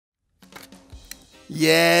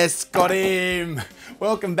Yes, got him.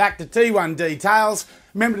 Welcome back to T1D Tales.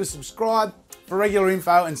 Remember to subscribe for regular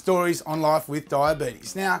info and stories on life with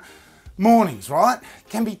diabetes. Now, mornings, right,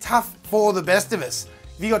 can be tough for the best of us.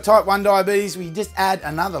 If you've got type 1 diabetes, we just add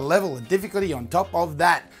another level of difficulty on top of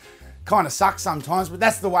that. Kind of sucks sometimes, but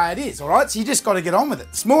that's the way it is, all right? So you just got to get on with it.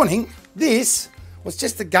 This morning, this was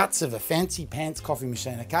just the guts of a fancy pants coffee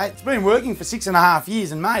machine, okay? It's been working for 6.5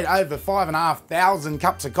 years and made over 5,500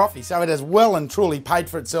 cups of coffee, so it has well and truly paid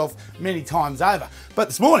for itself many times over. But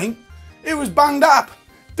this morning, it was bunged up.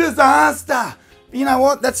 Disaster! But you know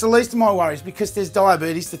what? That's the least of my worries because there's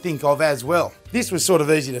diabetes to think of as well. This was sort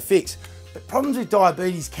of easy to fix, but problems with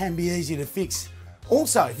diabetes can be easy to fix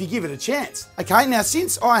also if you give it a chance. Okay, now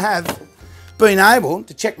since I have been able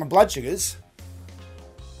to check my blood sugars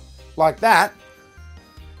like that,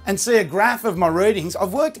 and see a graph of my readings,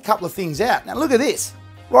 I've worked a couple of things out. Now look at this.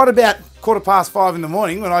 Right about 5:15 in the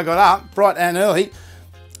morning when I got up, bright and early,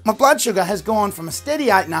 my blood sugar has gone from a steady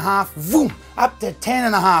 8.5, boom, up to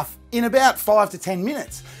 10.5 in about 5 to 10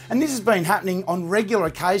 minutes. And this has been happening on regular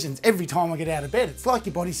occasions every time I get out of bed. It's like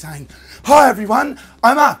your body's saying, "Hi everyone,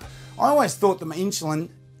 I'm up." I always thought that my insulin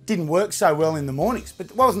didn't work so well in the mornings, but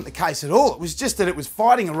it wasn't the case at all. It was just that it was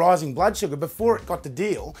fighting a rising blood sugar before it got to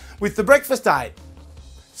deal with the breakfast aid.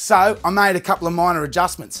 So I made a couple of minor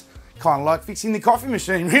adjustments, kind of like fixing the coffee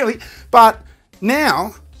machine really. But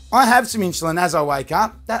now I have some insulin as I wake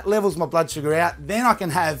up, that levels my blood sugar out, then I can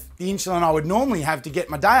have the insulin I would normally have to get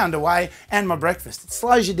my day underway and my breakfast. It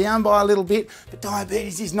slows you down by a little bit, but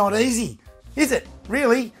diabetes is not easy, is it?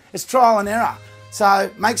 Really? It's trial and error. So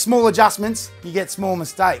make small adjustments, you get small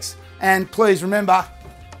mistakes. And please remember,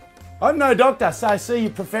 I'm no doctor, so see your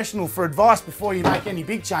professional for advice before you make any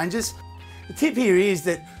big changes. The tip here is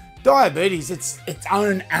that diabetes, it's its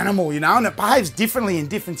own animal, you know, and it behaves differently in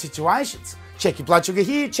different situations. Check your blood sugar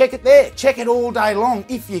here, check it there, check it all day long.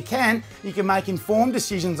 If you can make informed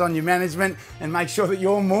decisions on your management and make sure that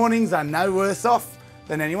your mornings are no worse off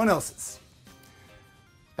than anyone else's.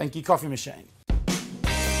 Thank you, coffee machine.